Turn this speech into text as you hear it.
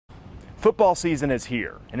Football season is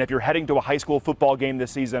here, and if you're heading to a high school football game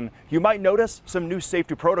this season, you might notice some new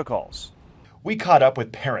safety protocols. We caught up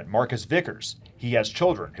with parent Marcus Vickers. He has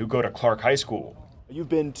children who go to Clark High School. You've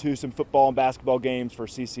been to some football and basketball games for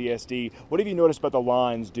CCSD. What have you noticed about the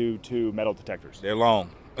lines due to metal detectors? They're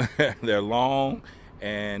long. They're long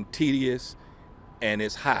and tedious, and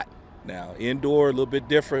it's hot. Now, indoor a little bit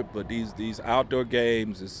different, but these outdoor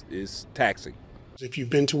games is taxing. If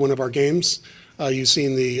you've been to one of our games, you've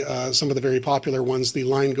seen some of the very popular ones. The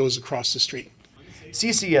line goes across the street.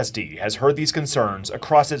 CCSD has heard these concerns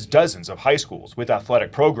across its dozens of high schools with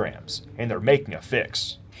athletic programs, and they're making a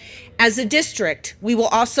fix. As a district, we will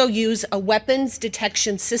also use a weapons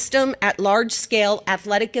detection system at large-scale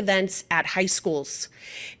athletic events at high schools.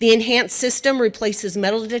 The enhanced system replaces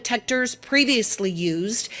metal detectors previously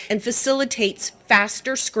used and facilitates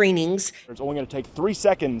faster screenings. It's only going to take 3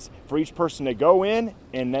 seconds for each person to go in,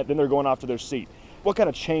 and then they're going off to their seat. What kind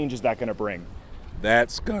of change is that going to bring?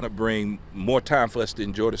 That's going to bring more time for us to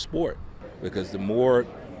enjoy the sport, because the more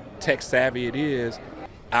tech savvy it is,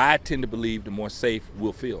 I tend to believe the more safe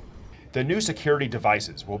we'll feel. The new security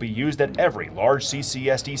devices will be used at every large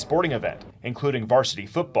CCSD sporting event, including varsity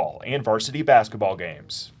football and varsity basketball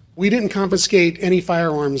games. We didn't confiscate any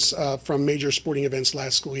firearms from major sporting events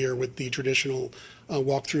last school year with the traditional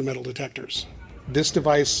walk-through metal detectors. This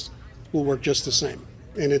device will work just the same,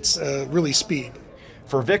 and it's really speed.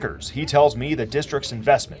 For Vickers, he tells me the district's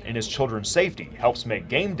investment in his children's safety helps make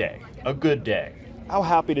game day a good day. How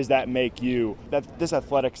happy does that make you that this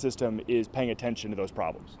athletic system is paying attention to those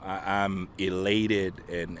problems? I'm elated,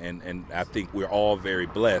 and I think we're all very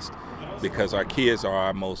blessed, because our kids are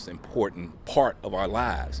our most important part of our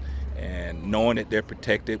lives. And knowing that they're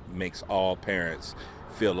protected makes all parents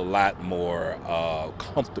feel a lot more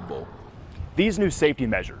comfortable. These new safety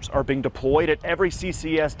measures are being deployed at every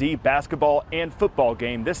CCSD basketball and football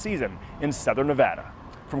game this season in Southern Nevada.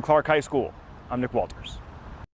 From Clark High School, I'm Nick Walters.